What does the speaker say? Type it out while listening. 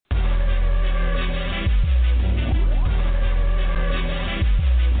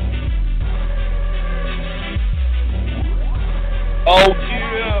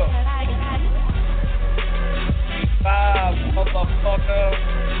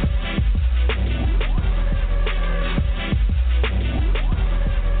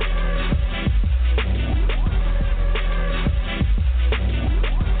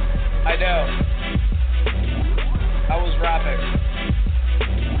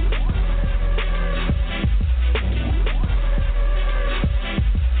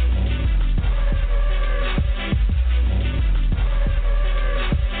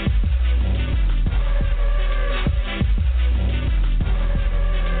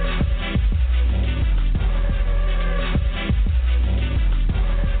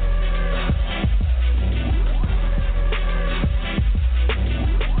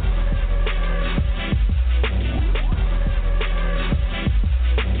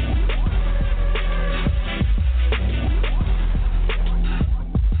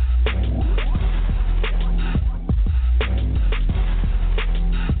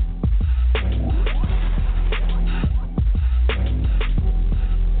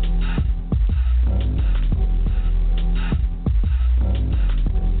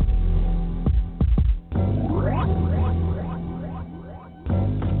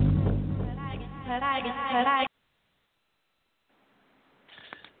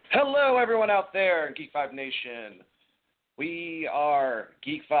Hello, everyone out there in Geek Five Nation. We are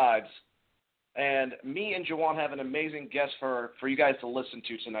Geek Fives, and me and Jawan have an amazing guest for you guys to listen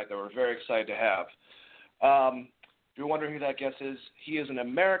to tonight that we're very excited to have. If you're wondering who that guest is, he is an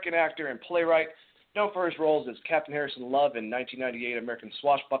American actor and playwright, known for his roles as Captain Harrison Love in 1998 American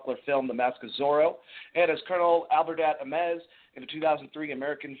swashbuckler film The Mask of Zorro, and as Colonel Alberdat Amez in the 2003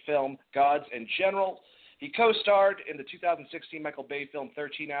 American film Gods and General. He co-starred in the 2016 Michael Bay film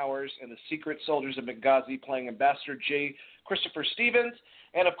 13 Hours and The Secret Soldiers of Benghazi, playing Ambassador J. Christopher Stevens.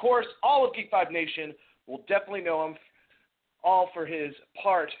 And, of course, all of Geek 5 Nation will definitely know him all for his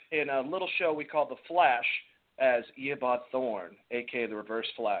part in a little show we call The Flash as Eobard Thawne, a.k.a. the Reverse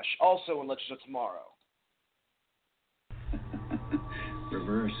Flash, also in Legends of Tomorrow.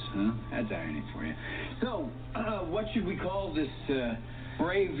 Reverse, huh? That's irony for you. So, what should we call this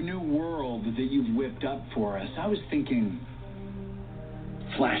brave new world that you've whipped up for us? I was thinking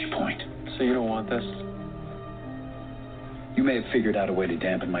Flashpoint. So you don't want this? You may have figured out a way to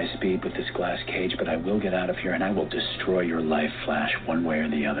dampen my speed with this glass cage, but I will get out of here and I will destroy your life, Flash, one way or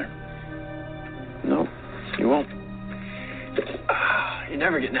the other. No, you won't. You're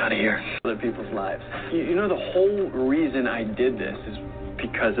never getting out of here. Other people's lives. You know, the whole reason I did this is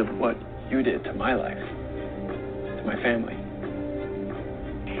because of what you did to my life, to my family,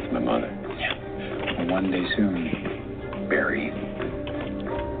 to my mother. Yeah. Well, one day soon, Barry,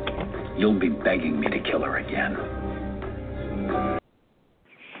 you'll be begging me to kill her again.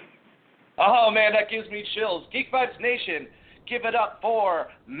 Oh, man, that gives me chills. Geek Vibes Nation, give it up for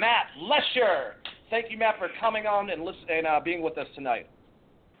Matt Lesher. Thank you, Matt, for coming on and being with us tonight.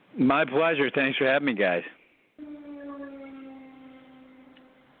 My pleasure. Thanks for having me, guys.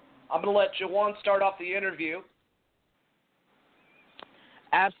 I'm going to let Jawan start off the interview.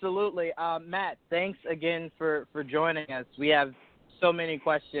 Absolutely. Matt, thanks again for joining us. We have so many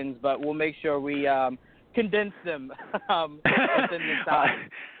questions, but we'll make sure we condense them within the time.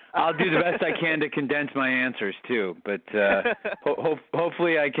 I'll do the best I can to condense my answers, too, but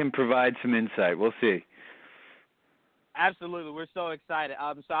hopefully I can provide some insight. We'll see. Absolutely. We're so excited.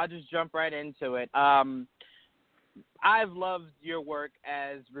 So I'll just jump right into it. I've loved your work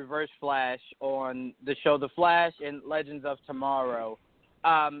as Reverse Flash on the show The Flash and Legends of Tomorrow.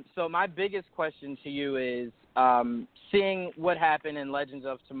 So my biggest question to you is, seeing what happened in Legends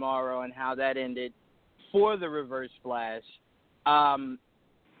of Tomorrow and how that ended for the Reverse Flash,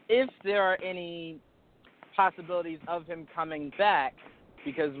 if there are any possibilities of him coming back,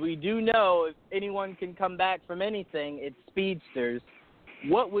 because we do know if anyone can come back from anything, it's speedsters,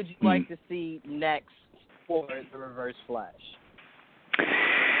 what would you like to see next for the Reverse Flash?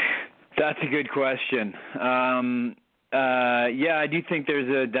 That's a good question. Yeah, I do think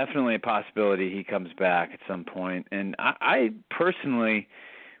there's definitely a possibility he comes back at some point. And I personally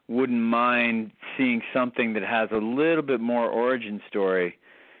wouldn't mind seeing something that has a little bit more origin story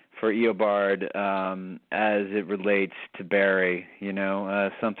for Eobard as it relates to Barry,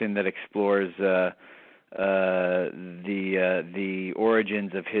 something that explores the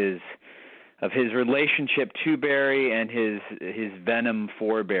origins of his relationship to Barry and his venom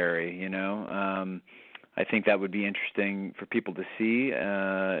for Barry. I think that would be interesting for people to see.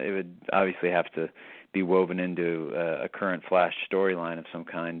 It would obviously have to be woven into a current Flash storyline of some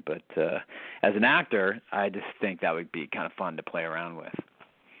kind, but as an actor, I just think that would be kind of fun to play around with.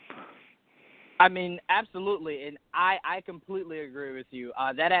 I mean, absolutely, and I completely agree with you.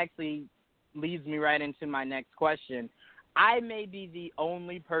 That actually leads me right into my next question. I may be the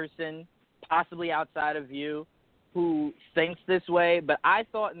only person, possibly outside of you, who thinks this way, but I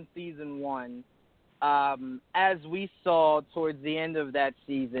thought in season 1, as we saw towards the end of that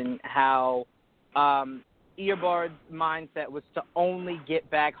season, how Eobard's mindset was to only get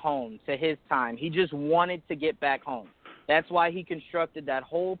back home to his time. He just wanted to get back home. That's why he constructed that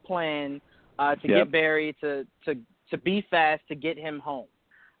whole plan to get Barry to be fast, to get him home.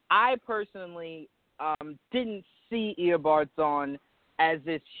 I personally didn't see Eobard Thawne as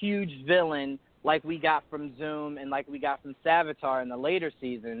this huge villain like we got from Zoom and like we got from Savitar in the later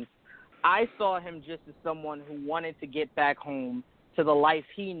seasons. I saw him just as someone who wanted to get back home to the life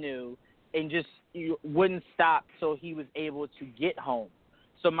he knew and just wouldn't stop till he was able to get home.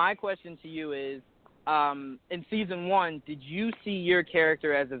 So my question to you is, in season 1, did you see your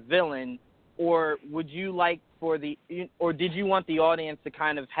character as a villain, or would you like or did you want the audience to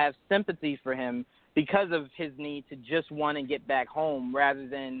kind of have sympathy for him because of his need to just want to get back home, rather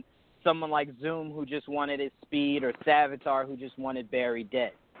than someone like Zoom who just wanted his speed, or Savitar who just wanted Barry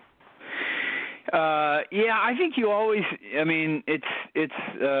dead? Yeah, I think you always. I mean, it's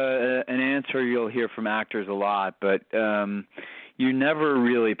an answer you'll hear from actors a lot, but you're never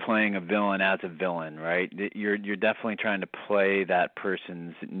really playing a villain as a villain, right? You're definitely trying to play that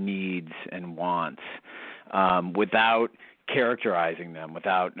person's needs and wants without characterizing them,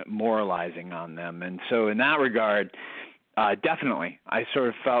 without moralizing on them. And so in that regard, definitely, I sort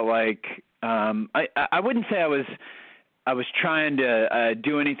of felt like I wouldn't say I was trying to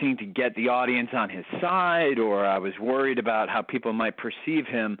do anything to get the audience on his side, or I was worried about how people might perceive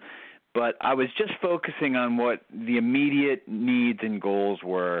him, but I was just focusing on what the immediate needs and goals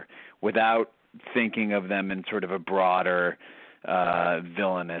were without thinking of them in sort of a broader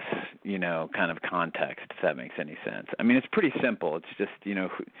villainous, kind of context, if that makes any sense. I mean, it's pretty simple. It's just,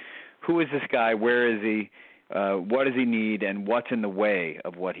 who is this guy? Where is he? What does he need? And what's in the way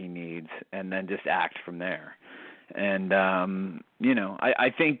of what he needs? And then just act from there. And,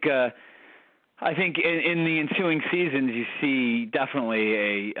 I think in the ensuing seasons you see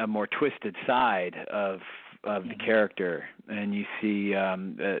definitely a more twisted side of the character, and you see,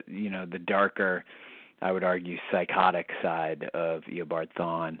 the darker, I would argue, psychotic side of Eobard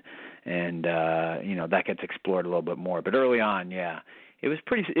Thawne, and that gets explored a little bit more. But early on, it was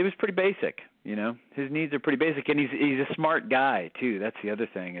pretty basic. His needs are pretty basic, and he's a smart guy too. That's the other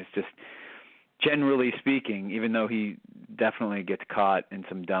thing. It's just, generally speaking, even though he definitely gets caught in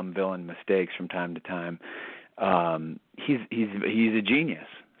some dumb villain mistakes from time to time, he's a genius.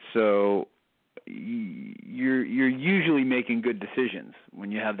 So you're usually making good decisions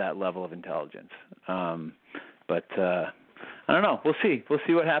when you have that level of intelligence. But I don't know. We'll see. We'll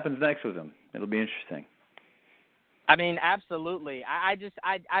see what happens next with him. It'll be interesting. I mean, absolutely. I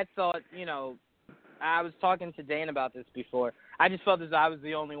thought, I was talking to Dane about this before. I just felt as though I was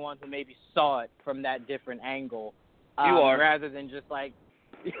the only one who maybe saw it from that different angle. You are. Rather than just like,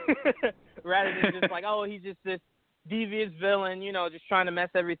 oh, he's just this devious villain, just trying to mess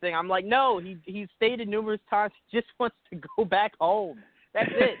everything. I'm like, no, he's stated numerous times he just wants to go back home.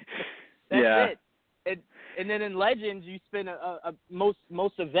 That's it. That's it. And then in Legends, you spend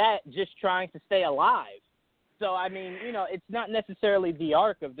most of that just trying to stay alive. So, I mean, it's not necessarily the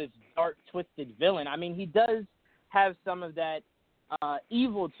arc of this dark, twisted villain. I mean, he does have some of that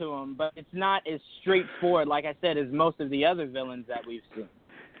evil to him, but it's not as straightforward, like I said, as most of the other villains that we've seen.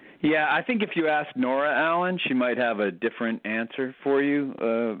 Yeah, I think if you ask Nora Allen, she might have a different answer for you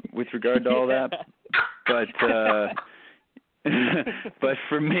with regard to all that. But but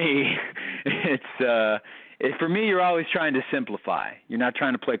for me, for me, you're always trying to simplify. You're not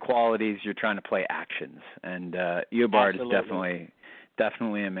trying to play qualities. You're trying to play actions. And Eobard is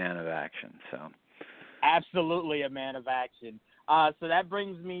definitely a man of action. So absolutely a man of action. So that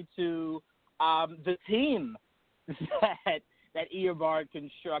brings me to the team that Eobard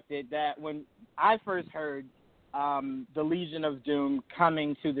constructed. That when I first heard the Legion of Doom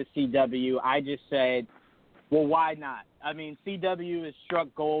coming to the CW, I just said, well, why not? I mean, CW has struck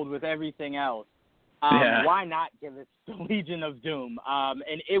gold with everything else. Why not give us the Legion of Doom?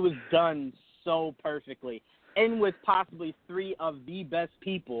 And it was done so perfectly, and with possibly three of the best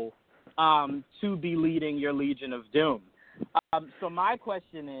people to be leading your Legion of Doom. So my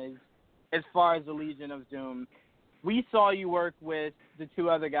question is, as far as the Legion of Doom, we saw you work with the two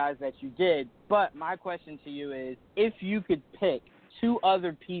other guys that you did, but my question to you is, if you could pick two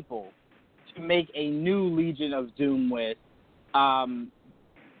other people to make a new Legion of Doom with,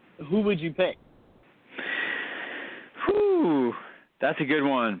 who would you pick? Whew, that's a good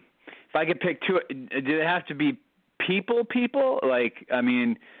one. If I could pick two, do they have to be people? Like, I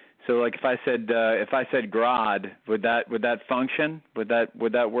mean, so like if I said Grodd, would that function? Would that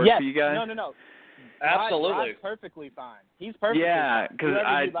work for you guys? No. Absolutely. Grodd's perfectly fine. He's perfectly fine.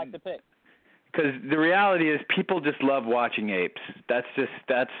 Whoever you'd like to pick. Because the reality is, people just love watching apes. That's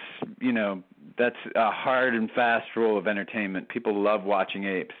a hard and fast rule of entertainment. People love watching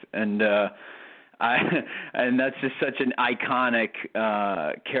apes, and and that's just such an iconic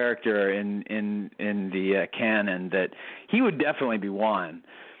character in the canon that he would definitely be one.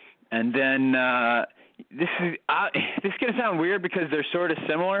 And then this is going to sound weird because they're sort of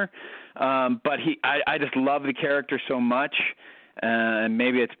similar, but I just love the character so much. And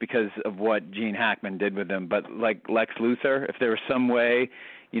maybe it's because of what Gene Hackman did with him, but like Lex Luthor, if there was some way,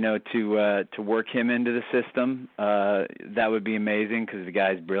 to work him into the system, that would be amazing because the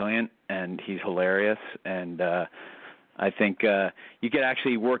guy's brilliant and he's hilarious, and I think you could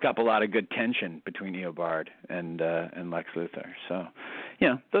actually work up a lot of good tension between Eobard and Lex Luthor. So,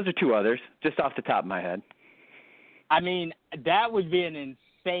 those are two others just off the top of my head. I mean, that would be an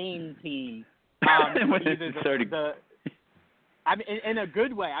insane team. I mean, in a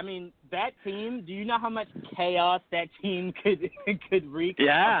good way. I mean, that team, do you know how much chaos that team could wreak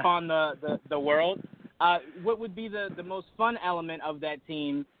upon the world? what would be the most fun element of that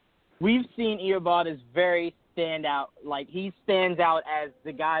team? We've seen Eobard as very standout. Like, he stands out as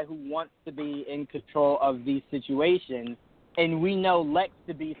the guy who wants to be in control of these situations, and we know Lex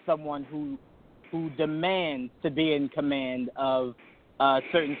to be someone who demands to be in command of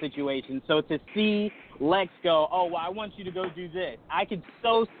certain situations. So to see Lex go, oh, well, I want you to go do this, I could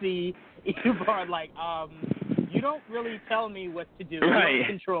so see Eobard like, you don't really tell me what to do. Right. You don't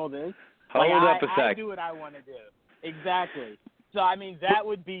control this. Hold like, up a sec. I do what I want to do. Exactly. So, I mean, that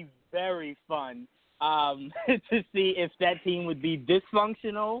would be very fun to see if that team would be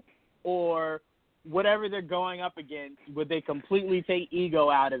dysfunctional or whatever they're going up against, would they completely take ego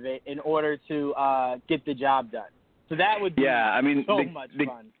out of it in order to get the job done. So that would be so much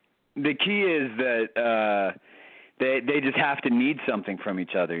fun. The key is that they just have to need something from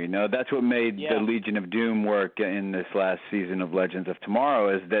each other, you know. That's what made the Legion of Doom work in this last season of Legends of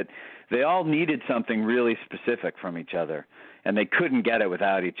Tomorrow, is that they all needed something really specific from each other, and they couldn't get it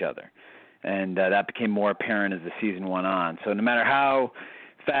without each other. And that became more apparent as the season went on. So no matter how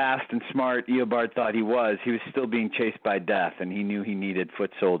fast and smart Eobard thought he was still being chased by death, and he knew he needed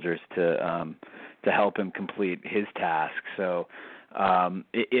foot soldiers to help him complete his task. So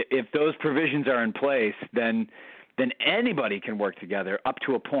if those provisions are in place, then anybody can work together up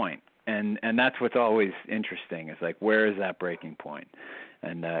to a point. And that's what's always interesting, is like, where is that breaking point?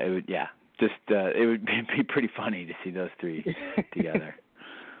 And it would be pretty funny to see those three together.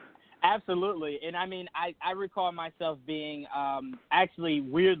 Absolutely. And, I mean, I recall myself being actually,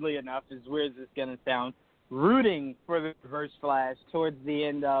 weirdly enough, as weird as it's going to sound, rooting for the Reverse Flash towards the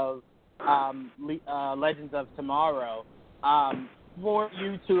end of Legends of Tomorrow, for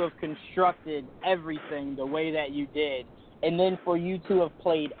you to have constructed everything the way that you did, and then for you to have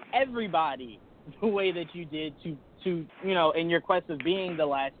played everybody the way that you did to you know, in your quest of being the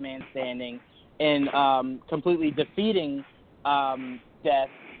last man standing and completely defeating Death.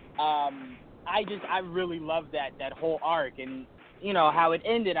 I really loved that whole arc, and you know how it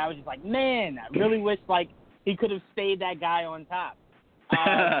ended. I was just like, man, I really wish like he could have stayed that guy on top.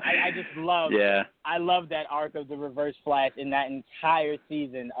 I just love. Yeah. I love that arc of the Reverse Flash in that entire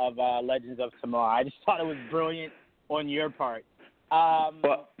season of Legends of Tomorrow. I just thought it was brilliant on your part.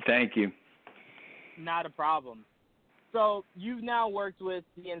 Well, thank you. Not a problem. So you've now worked with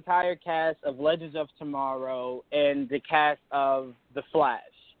the entire cast of Legends of Tomorrow and the cast of The Flash.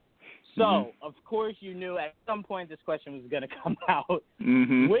 So, of course, you knew at some point this question was going to come out.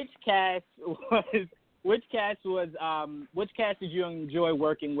 Mm-hmm. Which cast did you enjoy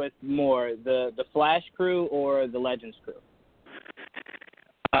working with more, the Flash crew or the Legends crew?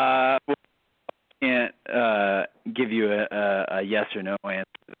 I can't give you a yes or no answer.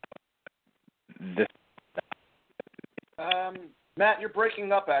 Matt, you're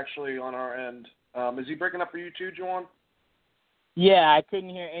breaking up actually on our end. Is he breaking up for you too, Juwan? Yeah, I couldn't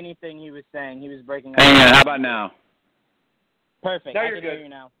hear anything he was saying. He was breaking up. Hang on, how about now? Perfect. Now I you're can good. hear you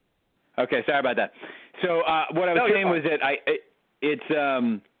now. Okay, sorry about that. So what I was saying was that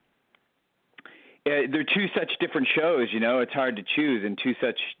they're two such different shows, you know. It's hard to choose, and two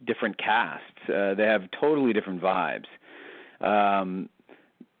such different casts. They have totally different vibes.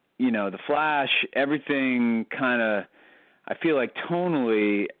 You know, The Flash, everything kind of, I feel like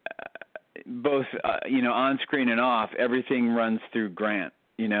tonally, both, you know, on screen and off, everything runs through Grant.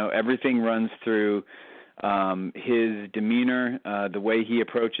 You know, everything runs through his demeanor, the way he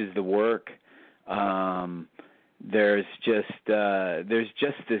approaches the work. There's just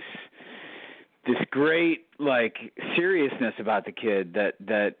this great like seriousness about the kid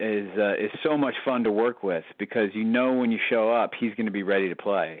that is so much fun to work with, because you know when you show up he's going to be ready to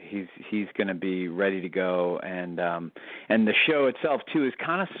play. He's going to be ready to go, and the show itself too is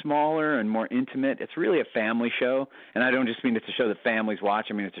kind of smaller and more intimate. It's really a family show, and I don't just mean it's a show that families watch.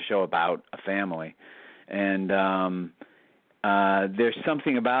 I mean it's a show about a family, and there's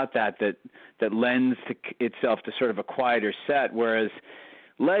something about that lends itself to sort of a quieter set, whereas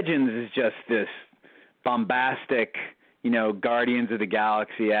Legends is just this bombastic, you know, Guardians of the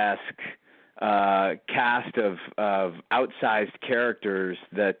Galaxy-esque cast of outsized characters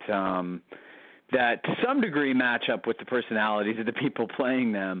that to some degree match up with the personalities of the people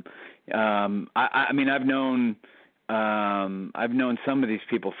playing them. I mean, I've known some of these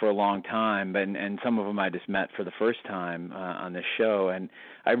people for a long time, and some of them I just met for the first time on this show, and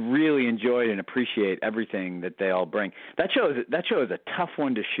I really enjoyed and appreciate everything that they all bring. That show is a tough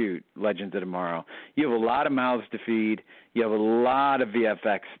one to shoot, Legends of Tomorrow. You have a lot of mouths to feed. You have a lot of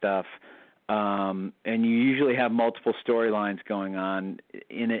VFX stuff, and you usually have multiple storylines going on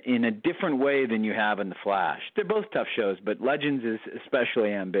in a different way than you have in The Flash. They're both tough shows, but Legends is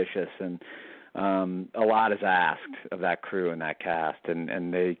especially ambitious, and a lot is asked of that crew and that cast,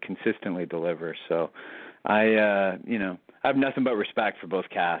 and they consistently deliver. So I have nothing but respect for both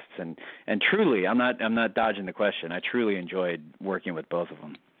casts, and truly, I'm not dodging the question. I truly enjoyed working with both of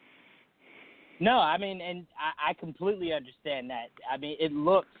them. No, I mean, and I completely understand that. I mean, it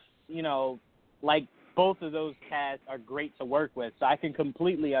looks, like both of those casts are great to work with, so I can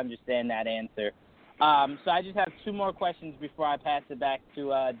completely understand that answer. So I just have two more questions before I pass it back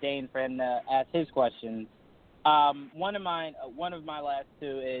to Dane for him to ask his questions. One of my last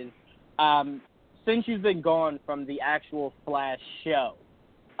two is, since you've been gone from the actual Flash show,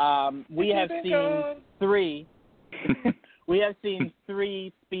 we have seen three. We have seen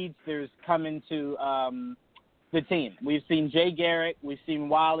three speedsters come into the team. We've seen Jay Garrick, we've seen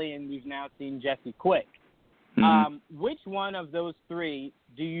Wally, and we've now seen Jesse Quick. Mm-hmm. Which one of those three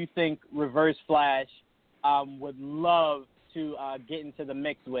do you think Reverse Flash would love to get into the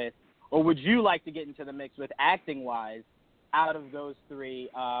mix with, or would you like to get into the mix with acting-wise, out of those three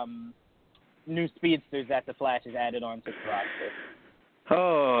new speedsters that the Flash has added on to the roster?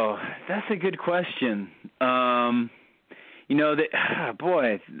 Oh, that's a good question.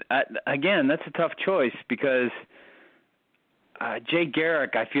 Again, that's a tough choice because Jay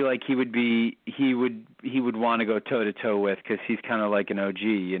Garrick, I feel like he would want to go toe to toe with, because he's kind of like an OG,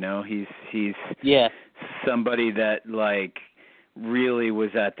 He's somebody that like really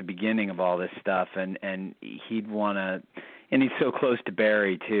was at the beginning of all this stuff, and he'd want to, and he's so close to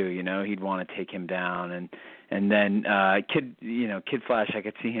Barry too, He'd want to take him down, and then Kid Flash, I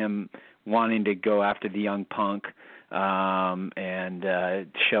could see him wanting to go after the young punk. And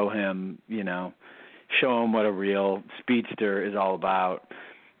show him what a real speedster is all about.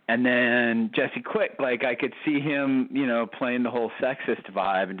 And then Jesse Quick, like I could see him, playing the whole sexist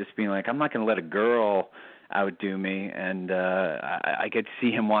vibe and just being like, I'm not going to let a girl outdo me. And I could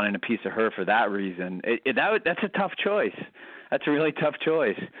see him wanting a piece of her for that reason. That's a tough choice. That's a really tough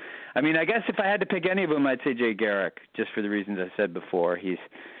choice. I mean, I guess if I had to pick any of them, I'd say Jay Garrick, just for the reasons I said before. He's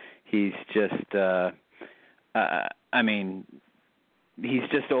just he's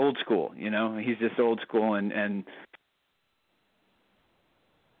just old school, He's just old school, and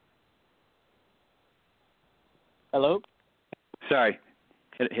Hello? Sorry.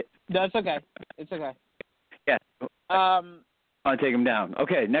 No, it's okay. It's okay. Yeah. I'll take him down.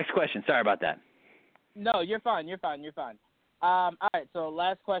 Okay, next question. Sorry about that. No, you're fine. All right, so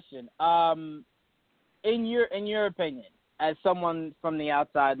last question. In your opinion, as someone from the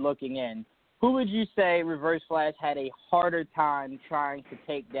outside looking in, who would you say Reverse Flash had a harder time trying to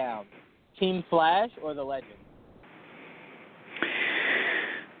take down, Team Flash or the Legends?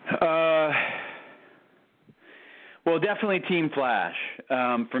 Well, definitely Team Flash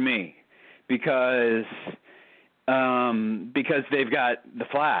for me, because they've got the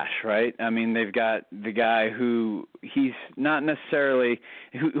Flash, right? I mean, they've got the guy who he's not necessarily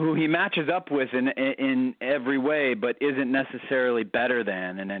who he matches up with in every way, but isn't necessarily better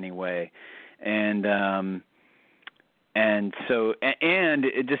than in any way. And so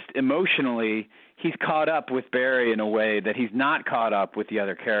it just emotionally, he's caught up with Barry in a way that he's not caught up with the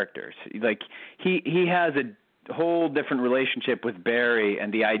other characters. Like he has a whole different relationship with Barry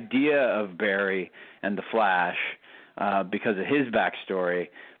and the idea of Barry and the Flash because of his backstory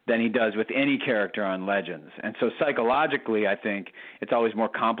than he does with any character on Legends. And so psychologically, I think it's always more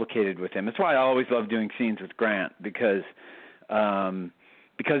complicated with him. That's why I always love doing scenes with Grant, because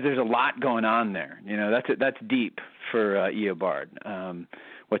there's a lot going on there. That's deep for Eobard,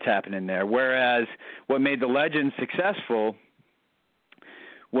 what's happening there. Whereas what made the Legends successful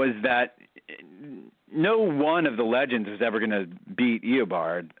was that no one of the Legends was ever going to beat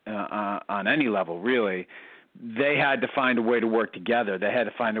Eobard on any level, really. They had to find a way to work together. They had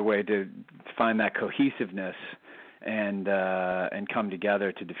to find a way to find that cohesiveness and come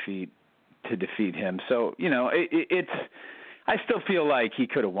together to defeat him. So it's. I still feel like he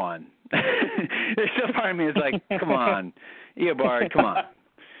could have won. There's still part of me is like, come on, Eobard, come on.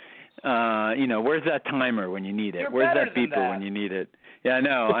 Where's that timer when you need it? You're Where's that better than beeper that. when you need it? Yeah,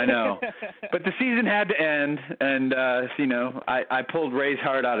 I know. But the season had to end, and I pulled Ray's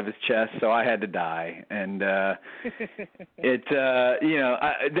heart out of his chest, so I had to die. And that's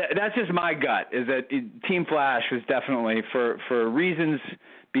just my gut. Is that Team Flash was definitely for reasons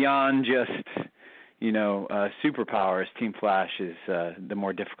beyond just superpowers. Team Flash is the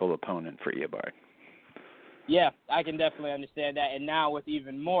more difficult opponent for Eobard. Yeah, I can definitely understand that. And now with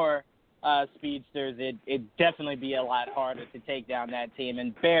even more speedsters, it'd definitely be a lot harder to take down that team.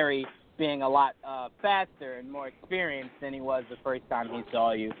 And Barry being a lot faster and more experienced than he was the first time he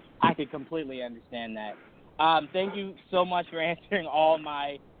saw you, I could completely understand that. Thank you so much for answering all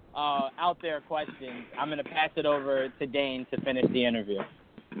my out there questions, I'm going to pass it over to Dane to finish the interview.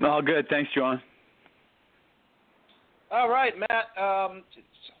 All good. Thanks, John. All right, Matt.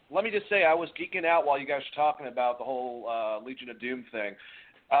 Let me just say, I was geeking out while you guys were talking about the whole Legion of Doom thing.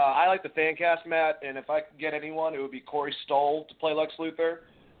 I like the fan cast, Matt, and if I could get anyone, it would be Corey Stoll to play Lex Luthor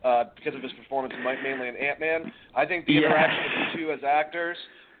because of his performance mainly in Ant-Man. I think the interaction of the two as actors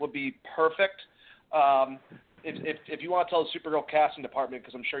would be perfect. If you want to tell the Supergirl casting department,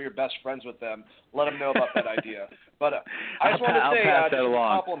 because I'm sure you're best friends with them, let them know about that idea. But I just want to say, just a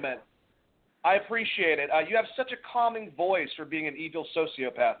compliment. I appreciate it. You have such a calming voice for being an evil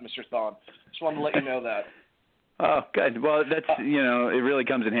sociopath, Mr. Thawne. Just wanted to let you know that. Oh, good. Well, that's, it really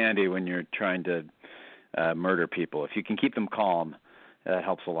comes in handy when you're trying to murder people. If you can keep them calm, that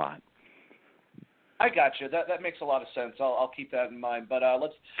helps a lot. I got you. That makes a lot of sense. I'll keep that in mind. But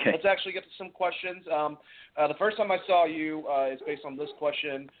let's actually get to some questions. The first time I saw you is based on this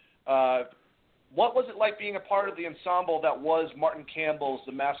question. What was it like being a part of the ensemble that was Martin Campbell's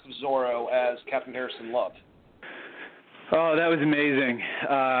The Mask of Zorro as Captain Harrison Love? Oh, that was amazing.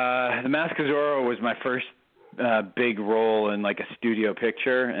 The Mask of Zorro was my first big role in like a studio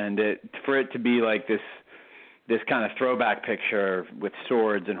picture, and for it to be like this kind of throwback picture with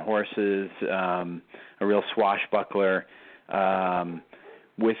swords and horses, a real swashbuckler,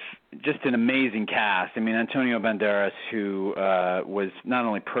 with just an amazing cast. I mean, Antonio Banderas, who was not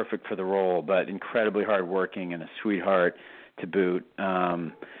only perfect for the role, but incredibly hardworking and a sweetheart to boot.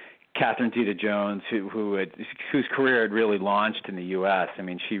 Catherine Zeta-Jones, whose career had really launched in the U.S. I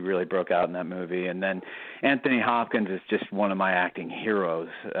mean, she really broke out in that movie. And then Anthony Hopkins is just one of my acting heroes.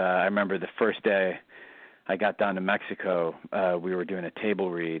 I remember the first day I got down to Mexico, we were doing a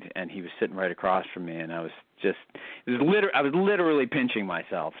table read, and he was sitting right across from me, and I was literally pinching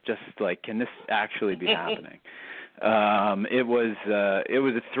myself, just like, can this actually be happening? It was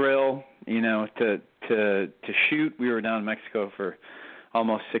a thrill, to shoot. We were down in Mexico for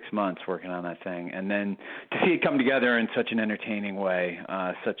almost 6 months working on that thing, and then to see it come together in such an entertaining way,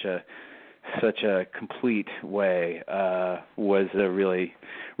 such a complete way, was really,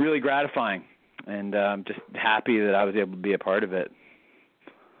 really gratifying. And I'm just happy that I was able to be a part of it.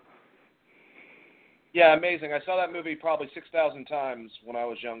 Yeah, amazing. I saw that movie probably 6,000 times when I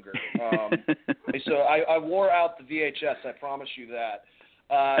was younger. So I wore out the VHS, I promise you that.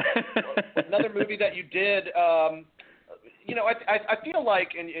 Another movie that you did, I feel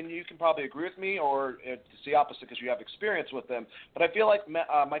like, and you can probably agree with me or it's the opposite because you have experience with them, but I feel like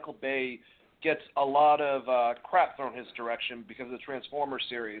Michael Bay gets a lot of crap thrown his direction because of the Transformers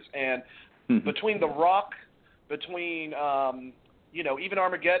series. And between The Rock, between even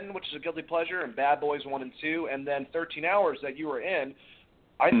Armageddon, which is a guilty pleasure, and Bad Boys 1 and 2, and then 13 Hours that you were in,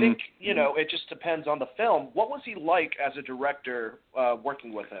 I think, it just depends on the film. What was he like as a director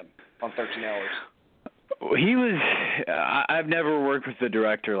working with him on 13 Hours? He was. I've never worked with a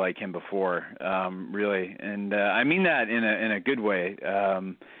director like him before, really, and I mean that in a good way.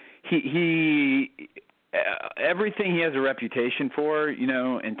 He everything he has a reputation for,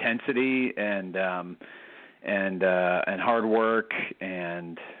 intensity and hard work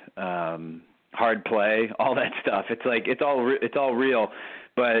and hard play, all that stuff. It's like it's all real,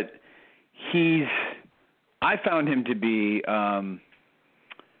 but I found him to be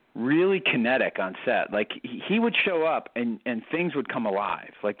really kinetic on set. Like he would show up and things would come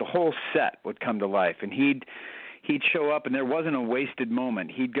alive. Like the whole set would come to life, and he'd show up and there wasn't a wasted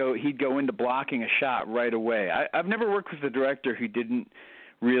moment. He'd go into blocking a shot right away. I've never worked with a director who didn't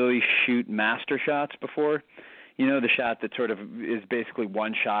really shoot master shots before. The shot that sort of is basically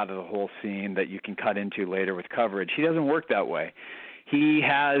one shot of the whole scene that you can cut into later with coverage. He doesn't work that way. He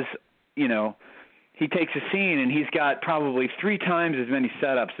has, he takes a scene and he's got probably 3 times as many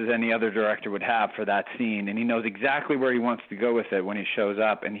setups as any other director would have for that scene, and he knows exactly where he wants to go with it when he shows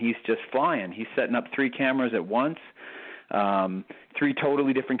up, and he's just flying. He's setting up 3 cameras at once, 3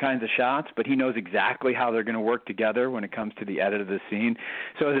 totally different kinds of shots, but he knows exactly how they're going to work together when it comes to the edit of the scene.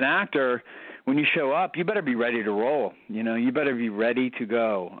 So as an actor, when you show up, you better be ready to roll. You better be ready to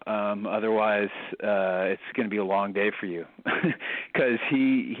go. Otherwise, it's going to be a long day for you because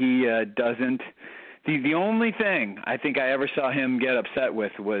he doesn't. The only thing I think I ever saw him get upset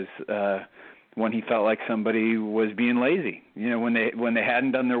with was when he felt like somebody was being lazy. When they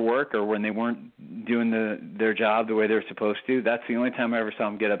hadn't done their work or when they weren't doing their job the way they were supposed to. That's the only time I ever saw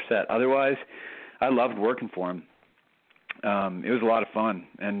him get upset. Otherwise, I loved working for him. It was a lot of fun,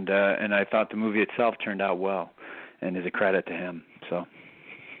 and I thought the movie itself turned out well, and is a credit to him. So.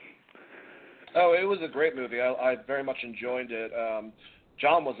 Oh, it was a great movie. I very much enjoyed it.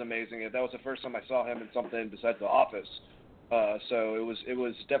 John was amazing. That was the first time I saw him in something besides The Office. So it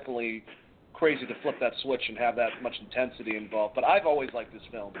was definitely crazy to flip that switch and have that much intensity involved. But I've always liked his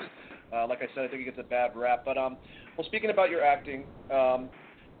films. Like I said, I think it gets a bad rap. But well, speaking about your acting, I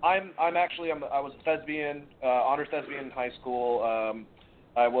was a thespian, honors thespian in high school.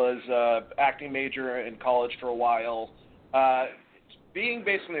 I was acting major in college for a while. Being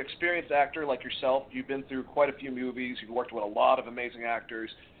basically an experienced actor like yourself, you've been through quite a few movies. You've worked with a lot of amazing actors.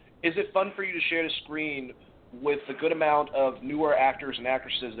 Is it fun for you to share the screen with the good amount of newer actors and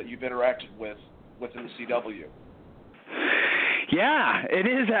actresses that you've interacted with within the CW? Yeah, it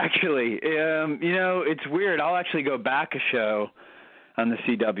is actually. It's weird. I'll actually go back a show on the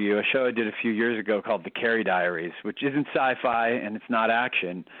CW, a show I did a few years ago called The Carrie Diaries, which isn't sci-fi and it's not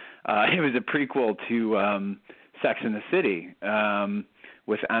action. It was a prequel to Sex and the City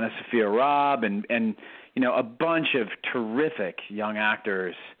with Anna Sophia Robb and a bunch of terrific young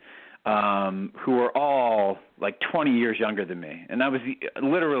actors who were all like 20 years younger than me. And I was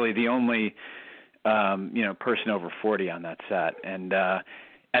literally the only person over 40 on that set. And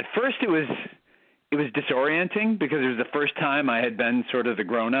at first it was disorienting because it was the first time I had been sort of the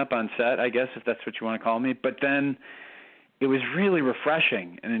grown-up on set, I guess, if that's what you want to call me. But then it was really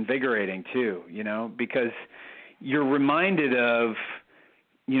refreshing and invigorating too, because you're reminded of,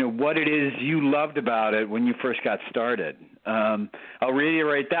 what it is you loved about it when you first got started. I'll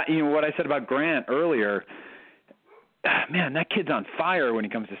reiterate that, what I said about Grant earlier. Man, that kid's on fire when he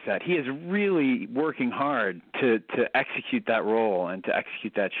comes to set. He is really working hard to execute that role and to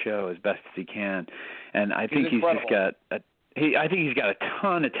execute that show as best as he can. And I think he's just got a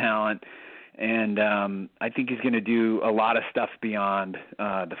ton of talent, and I think he's going to do a lot of stuff beyond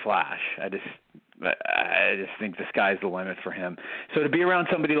The Flash. I just think the sky's the limit for him. So to be around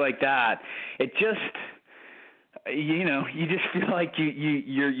somebody like that, it just, you just feel like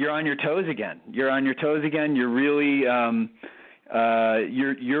you're on your toes again. You're on your toes again. You're really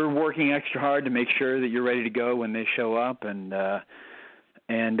you're working extra hard to make sure that you're ready to go when they show up, and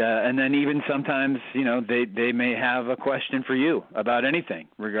then even sometimes they may have a question for you about anything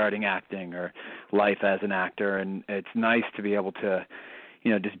regarding acting or life as an actor, and it's nice to be able to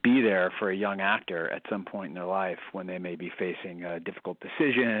just be there for a young actor at some point in their life when they may be facing a difficult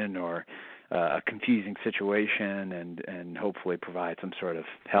decision or a confusing situation, and hopefully provide some sort of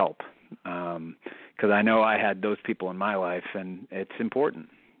help. Because I know I had those people in my life, and it's important.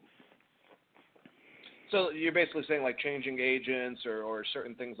 So you're basically saying like changing agents or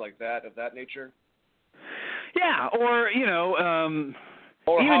certain things like that, of that nature? Yeah, or,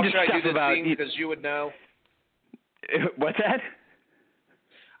 or even how just should I stuff do this about, scene because you would know? What's that?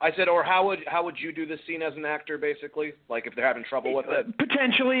 I said, or how would you do this scene as an actor, basically? Like if they're having trouble with it?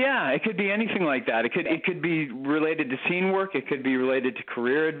 Potentially, yeah. It could be anything like that. It could be related to scene work. It could be related to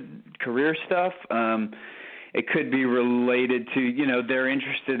career stuff. It could be related to they're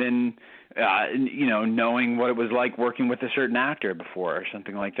interested in knowing what it was like working with a certain actor before or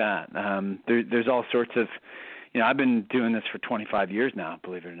something like that. There's all sorts of I've been doing this for 25 years now,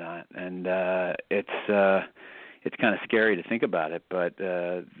 believe it or not, and it's kind of scary to think about it, but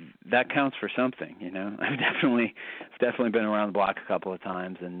that counts for something, I've definitely been around the block a couple of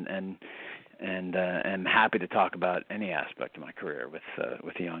times, and am happy to talk about any aspect of my career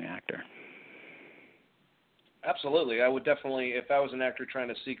with a young actor. Absolutely. I would definitely, if I was an actor trying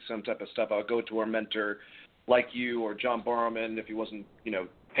to seek some type of stuff, I would go to a mentor like you or John Barrowman if he wasn't,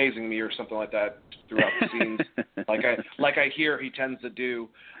 hazing me or something like that throughout the scenes, like I hear he tends to do.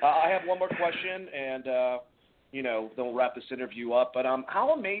 I have one more question, and then we'll wrap this interview up. But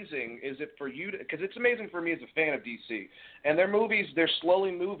how amazing is it for you because it's amazing for me as a fan of DC, and their movies, they're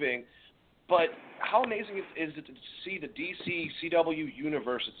slowly moving, but how amazing is it to see the DC CW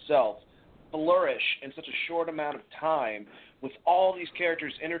universe itself flourish in such a short amount of time with all these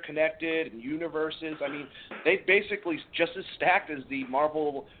characters interconnected and universes. I mean, they basically just as stacked as the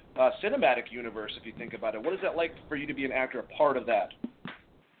Marvel cinematic universe, if you think about it. What is that like for you to be an actor, a part of that?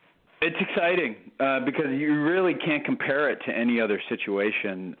 It's exciting because you really can't compare it to any other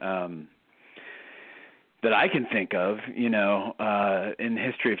situation that I can think of, in the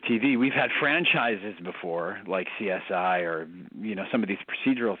history of TV. We've had franchises before, like CSI or, some of these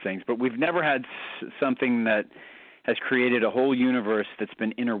procedural things, but we've never had something that has created a whole universe that's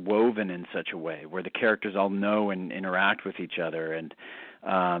been interwoven in such a way where the characters all know and interact with each other. And,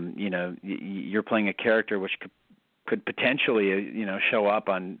 you're playing a character which could potentially, show up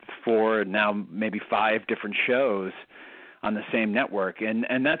on 4, now maybe 5 different shows on the same network.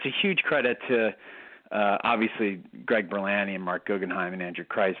 And that's a huge credit to, obviously Greg Berlanti and Mark Guggenheim and Andrew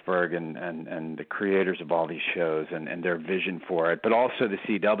Kreisberg and the creators of all these shows and their vision for it, but also the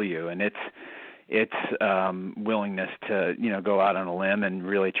CW. And its willingness to, go out on a limb and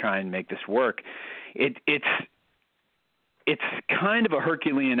really try and make this work. It's kind of a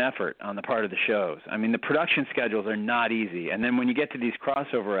Herculean effort on the part of the shows. I mean, the production schedules are not easy. And then when you get to these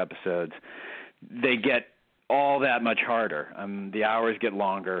crossover episodes, they get all that much harder. The hours get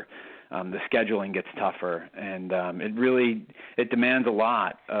longer. The scheduling gets tougher. And it demands a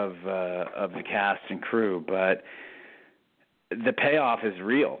lot of the cast and crew. But the payoff is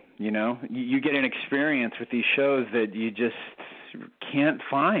real, You get an experience with these shows that you just can't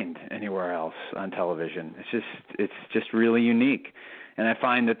find anywhere else on television. It's just really unique. And I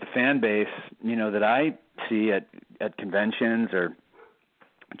find that the fan base, that I see at conventions or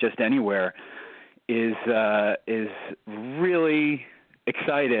just anywhere is really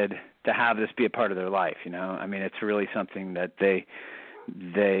excited to have this be a part of their life, I mean, it's really something that they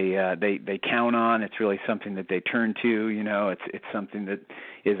count on. It's really something that they turn to. It's something that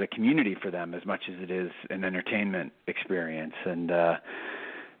is a community for them as much as it is an entertainment experience, and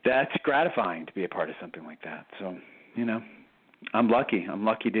that's gratifying to be a part of something like that. So, I'm lucky. I'm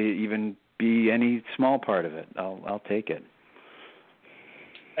lucky to even be any small part of it. I'll take it.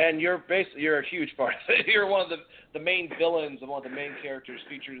 And you're a huge part of it. You're one of the main villains and one of the main characters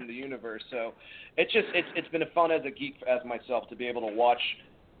featured in the universe. So it's been fun as a geek as myself to be able to watch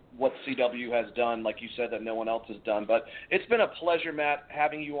what CW has done, like you said, that no one else has done. But it's been a pleasure, Matt,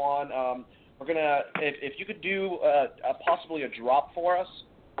 having you on. We're gonna if you could do possibly a drop for us.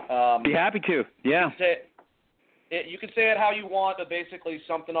 Be happy to. Yeah. You can say it how you want, but basically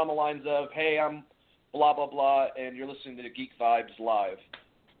something on the lines of, "Hey, I'm blah blah blah," and you're listening to Geek Vibes Live.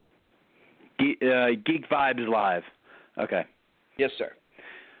 Geek Vibes Live. Okay. Yes, sir.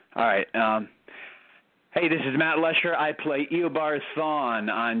 All right. Hey, this is Matt Lesher. I play Eobard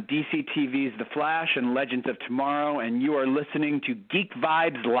Thawne on DC TV's The Flash and Legends of Tomorrow, and you are listening to Geek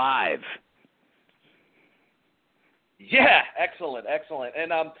Vibes Live. Yeah, excellent.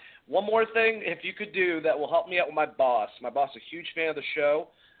 And one more thing, if you could do that will help me out with my boss. My boss is a huge fan of the show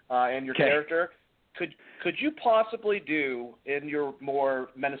and your character. Could you possibly do, in your more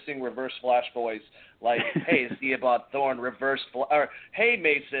menacing Reverse Flash voice, like, "Hey, it's Eobard Thawne, Reverse Flash," or "Hey,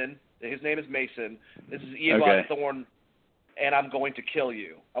 Mason," his name is Mason, "this is Eobard Thawne, and I'm going to kill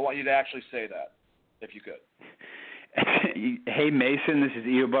you." I want you to actually say that, if you could. "Hey, Mason, this is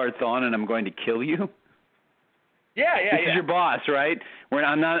Eobard Thawne, and I'm going to kill you"? Yeah. This is your boss, right?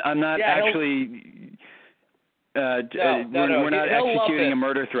 I'm not actually. No. We're not executing a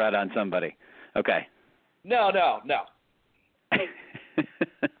murder threat on somebody. Okay. No.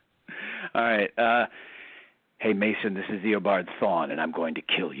 All right. "Hey, Mason, this is Eobard Thawne, and I'm going to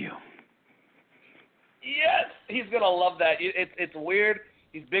kill you." Yes, he's gonna love that. It's weird.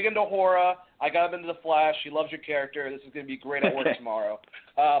 He's big into horror. I got him into The Flash. He loves your character. This is gonna be great at work tomorrow.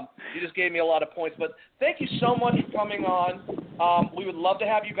 You just gave me a lot of points, but thank you so much for coming on. We would love to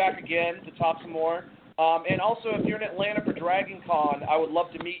have you back again to talk some more. And also, if you're in Atlanta for Dragon Con, I would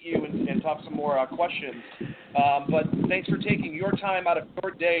love to meet you and talk some more questions. But thanks for taking your time out of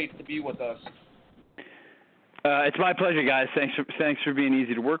your day to be with us. It's my pleasure, guys. Thanks for being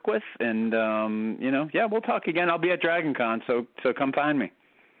easy to work with. And, we'll talk again. I'll be at Dragon Con, so come find me.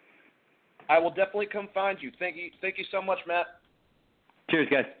 I will definitely come find you. Thank you so much, Matt. Cheers,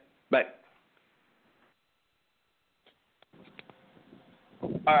 guys. Bye.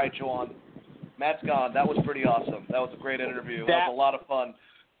 All right, Juwan. Matt's gone. That was pretty awesome. That was a great interview. That was a lot of fun.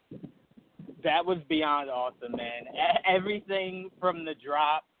 That was beyond awesome, man. Everything from the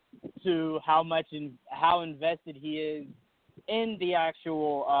drop to how invested he is in the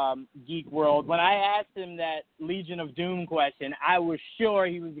actual geek world. When I asked him that Legion of Doom question, I was sure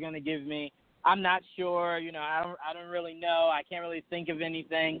he was going to give me, "I'm not sure, I don't really know. I can't really think of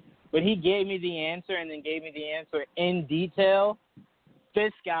anything." But he gave me the answer and then gave me the answer in detail.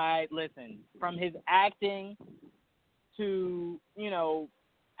 This guy, listen, from his acting to,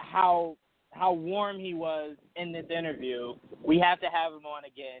 how warm he was in this interview, we have to have him on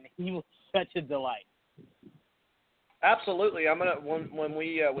again. He was such a delight. Absolutely. I'm gonna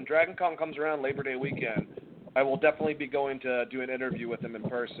when Dragon Con comes around Labor Day weekend, I will definitely be going to do an interview with him in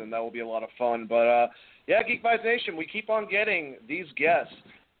person. That will be a lot of fun. But Geek Vibes Nation, we keep on getting these guests,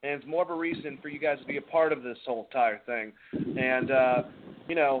 and it's more of a reason for you guys to be a part of this whole entire thing. And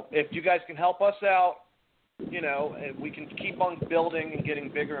if you guys can help us out, we can keep on building and getting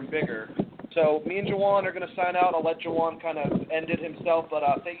bigger and bigger. So me and Juwan are going to sign out. I'll let Juwan kind of end it himself. But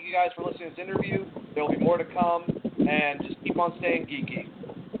thank you guys for listening to this interview. There will be more to come. And just keep on staying geeky.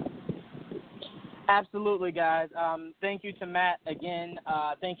 Absolutely, guys. Thank you to Matt again.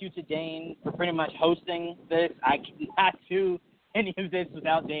 Thank you to Dane for pretty much hosting this. I cannot do any of this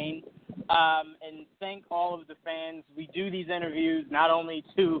without Dane. and thank all of the fans. We do these interviews not only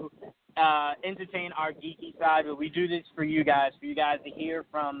to entertain our geeky side, but we do this for you guys to hear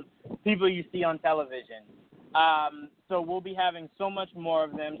from people you see on television. So we'll be having so much more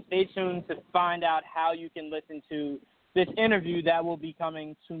of them. Stay tuned to find out how you can listen to this interview that will be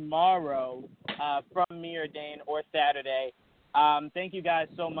coming tomorrow from me or Dane or Saturday. Thank you guys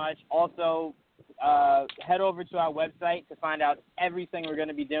so much. Also, head over to our website to find out everything we're going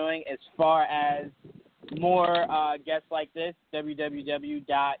to be doing as far as more guests like this,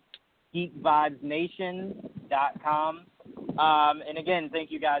 www.geekvibesnation.com. And again,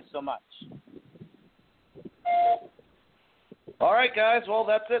 thank you guys so much. All right, guys. Well,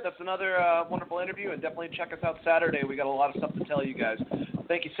 that's it. That's another wonderful interview, and definitely check us out Saturday. We got a lot of stuff to tell you guys.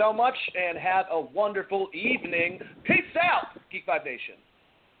 Thank you so much, and have a wonderful evening. Peace out, Geek Vibe Nation.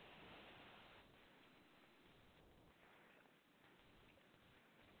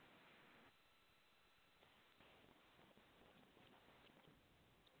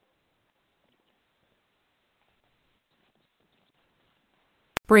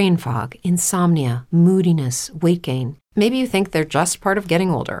 Brain fog, insomnia, moodiness, weight gain. Maybe you think they're just part of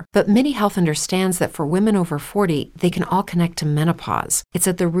getting older, but MIDI Health understands that for women over 40, they can all connect to menopause. It's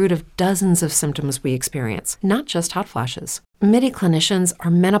at the root of dozens of symptoms we experience, not just hot flashes. MIDI clinicians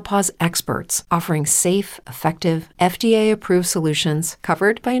are menopause experts, offering safe, effective, FDA-approved solutions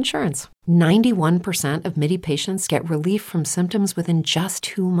covered by insurance. 91% of MIDI patients get relief from symptoms within just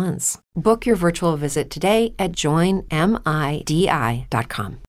 2 months. Book your virtual visit today at joinmidi.com.